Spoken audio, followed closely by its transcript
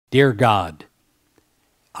Dear God,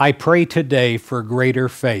 I pray today for greater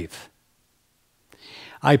faith.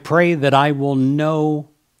 I pray that I will know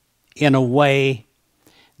in a way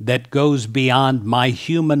that goes beyond my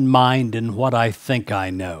human mind and what I think I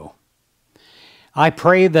know. I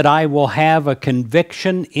pray that I will have a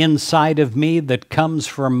conviction inside of me that comes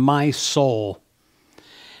from my soul,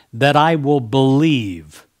 that I will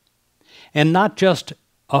believe, and not just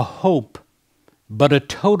a hope, but a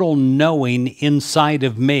total knowing inside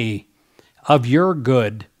of me of your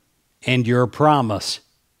good and your promise.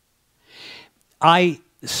 I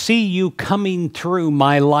see you coming through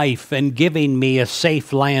my life and giving me a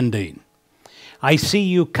safe landing. I see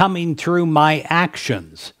you coming through my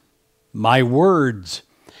actions, my words,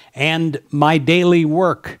 and my daily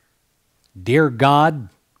work. Dear God,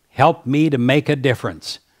 help me to make a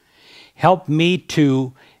difference. Help me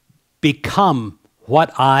to become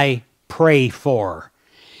what I pray for.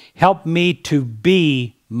 Help me to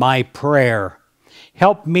be my prayer.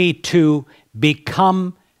 Help me to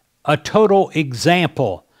become a total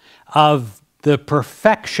example of the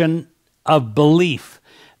perfection of belief,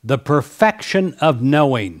 the perfection of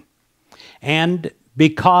knowing. And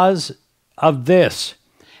because of this,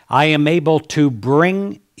 I am able to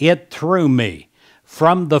bring it through me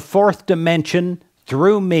from the fourth dimension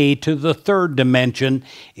through me to the third dimension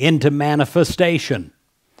into manifestation.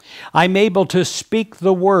 I'm able to speak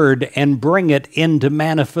the word and bring it into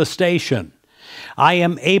manifestation. I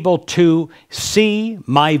am able to see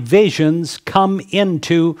my visions come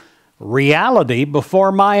into reality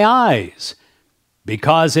before my eyes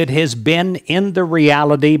because it has been in the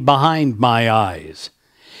reality behind my eyes.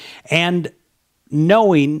 And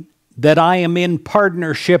knowing that I am in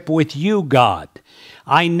partnership with you, God,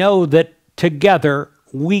 I know that together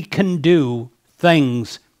we can do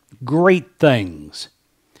things, great things.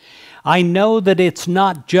 I know that it's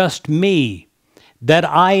not just me, that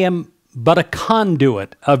I am but a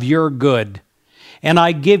conduit of your good, and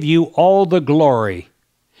I give you all the glory.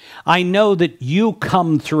 I know that you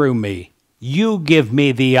come through me. You give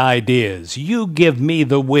me the ideas. You give me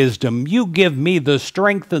the wisdom. You give me the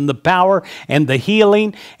strength and the power and the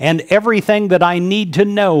healing and everything that I need to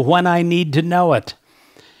know when I need to know it.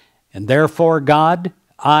 And therefore, God,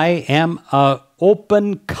 I am an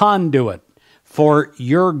open conduit for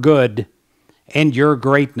your good and your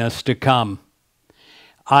greatness to come.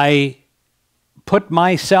 I put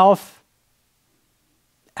myself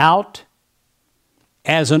out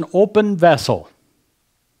as an open vessel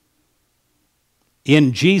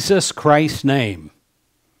in Jesus Christ's name.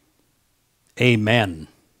 Amen.